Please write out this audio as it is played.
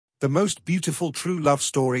The most beautiful true love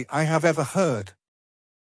story I have ever heard.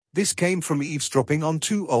 This came from eavesdropping on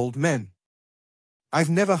two old men.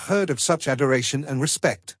 I've never heard of such adoration and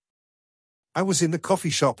respect. I was in the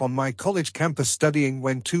coffee shop on my college campus studying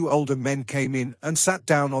when two older men came in and sat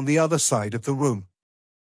down on the other side of the room.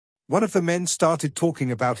 One of the men started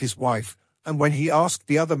talking about his wife, and when he asked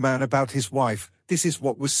the other man about his wife, this is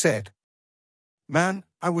what was said. "Man,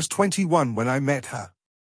 I was 21 when I met her.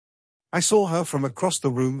 I saw her from across the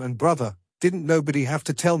room and brother, didn't nobody have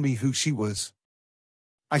to tell me who she was.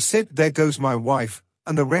 I said, there goes my wife,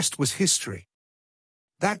 and the rest was history.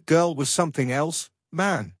 That girl was something else,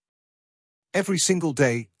 man. Every single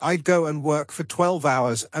day, I'd go and work for 12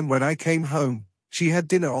 hours, and when I came home, she had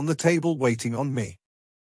dinner on the table waiting on me.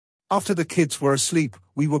 After the kids were asleep,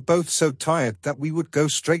 we were both so tired that we would go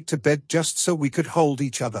straight to bed just so we could hold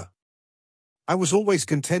each other. I was always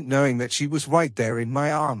content knowing that she was right there in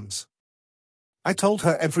my arms. I told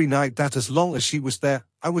her every night that as long as she was there,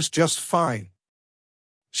 I was just fine.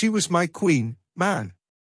 She was my queen, man.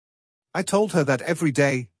 I told her that every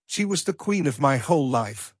day, she was the queen of my whole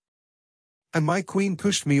life. And my queen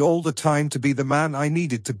pushed me all the time to be the man I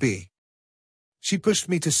needed to be. She pushed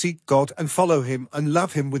me to seek God and follow Him and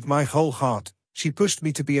love Him with my whole heart. She pushed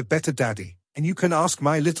me to be a better daddy, and you can ask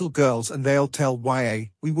my little girls and they'll tell why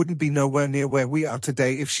we wouldn't be nowhere near where we are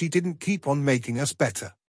today if she didn't keep on making us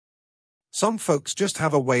better. Some folks just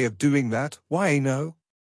have a way of doing that, why no?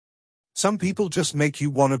 Some people just make you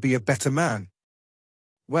want to be a better man.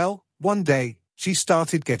 Well, one day, she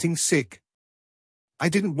started getting sick. I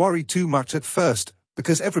didn't worry too much at first,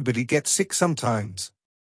 because everybody gets sick sometimes.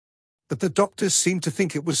 But the doctors seemed to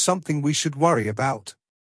think it was something we should worry about.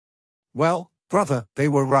 Well, brother, they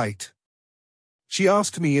were right. She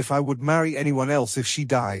asked me if I would marry anyone else if she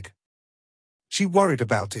died. She worried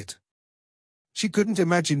about it. She couldn't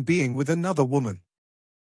imagine being with another woman.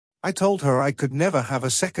 I told her I could never have a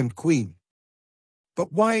second queen.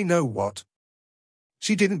 But why know what?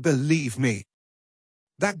 She didn't believe me.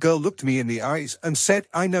 That girl looked me in the eyes and said,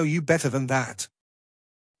 I know you better than that.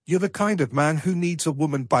 You're the kind of man who needs a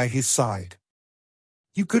woman by his side.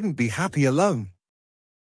 You couldn't be happy alone.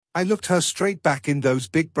 I looked her straight back in those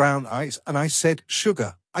big brown eyes and I said,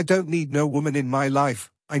 Sugar, I don't need no woman in my life,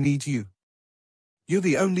 I need you. You're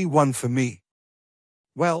the only one for me.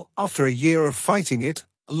 Well, after a year of fighting it,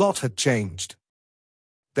 a lot had changed.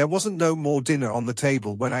 There wasn't no more dinner on the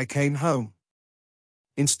table when I came home.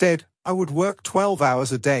 Instead, I would work 12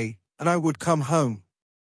 hours a day, and I would come home.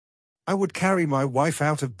 I would carry my wife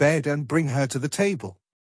out of bed and bring her to the table.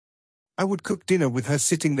 I would cook dinner with her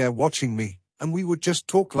sitting there watching me, and we would just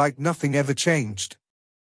talk like nothing ever changed.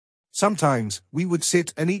 Sometimes, we would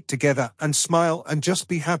sit and eat together and smile and just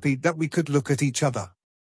be happy that we could look at each other.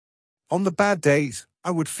 On the bad days, I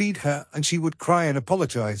would feed her and she would cry and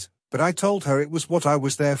apologize, but I told her it was what I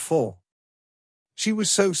was there for. She was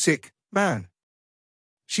so sick, man.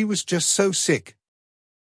 She was just so sick.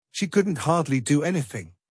 She couldn't hardly do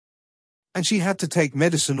anything. And she had to take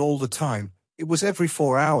medicine all the time, it was every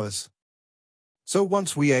 4 hours. So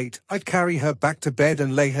once we ate, I'd carry her back to bed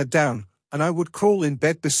and lay her down, and I would crawl in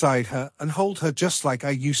bed beside her and hold her just like I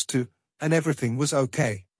used to, and everything was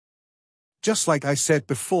okay. Just like I said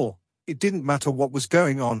before, it didn't matter what was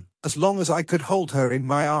going on, as long as I could hold her in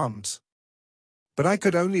my arms. But I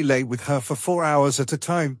could only lay with her for 4 hours at a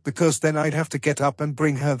time because then I'd have to get up and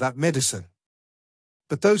bring her that medicine.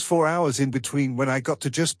 But those 4 hours in between when I got to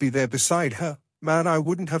just be there beside her, man, I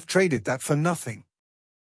wouldn't have traded that for nothing.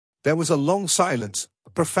 There was a long silence, a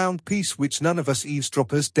profound peace which none of us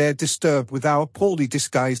eavesdroppers dared disturb with our poorly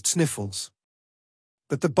disguised sniffles.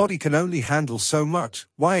 But the body can only handle so much,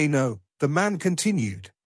 why no, the man continued.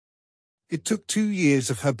 It took 2 years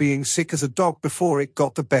of her being sick as a dog before it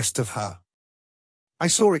got the best of her. I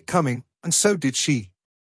saw it coming, and so did she.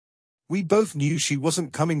 We both knew she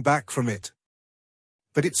wasn't coming back from it.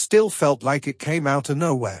 But it still felt like it came out of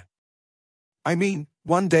nowhere. I mean,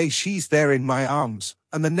 one day she's there in my arms,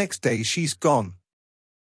 and the next day she's gone.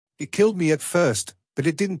 It killed me at first, but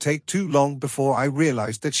it didn't take too long before I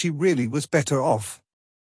realized that she really was better off.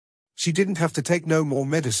 She didn't have to take no more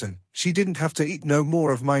medicine, she didn't have to eat no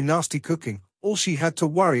more of my nasty cooking, all she had to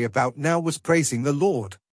worry about now was praising the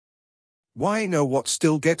Lord. Why know what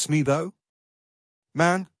still gets me though?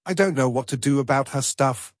 Man, I don't know what to do about her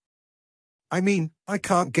stuff. I mean, I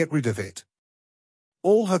can't get rid of it.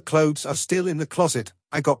 All her clothes are still in the closet,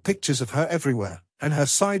 I got pictures of her everywhere, and her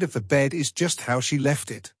side of the bed is just how she left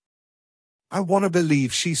it. I wanna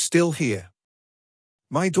believe she's still here.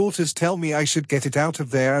 My daughters tell me I should get it out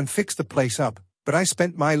of there and fix the place up, but I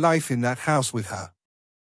spent my life in that house with her.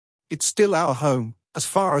 It's still our home, as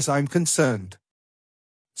far as I'm concerned.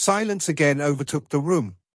 Silence again overtook the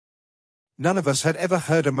room. None of us had ever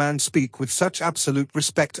heard a man speak with such absolute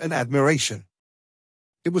respect and admiration.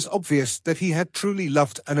 It was obvious that he had truly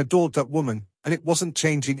loved and adored that woman, and it wasn't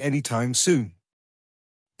changing any time soon.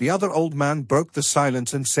 The other old man broke the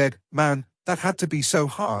silence and said, "Man, that had to be so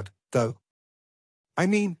hard, though. I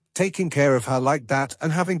mean, taking care of her like that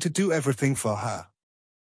and having to do everything for her."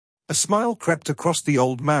 A smile crept across the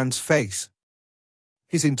old man's face.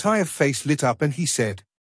 His entire face lit up and he said,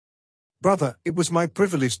 "Brother, it was my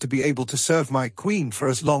privilege to be able to serve my queen for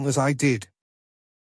as long as I did.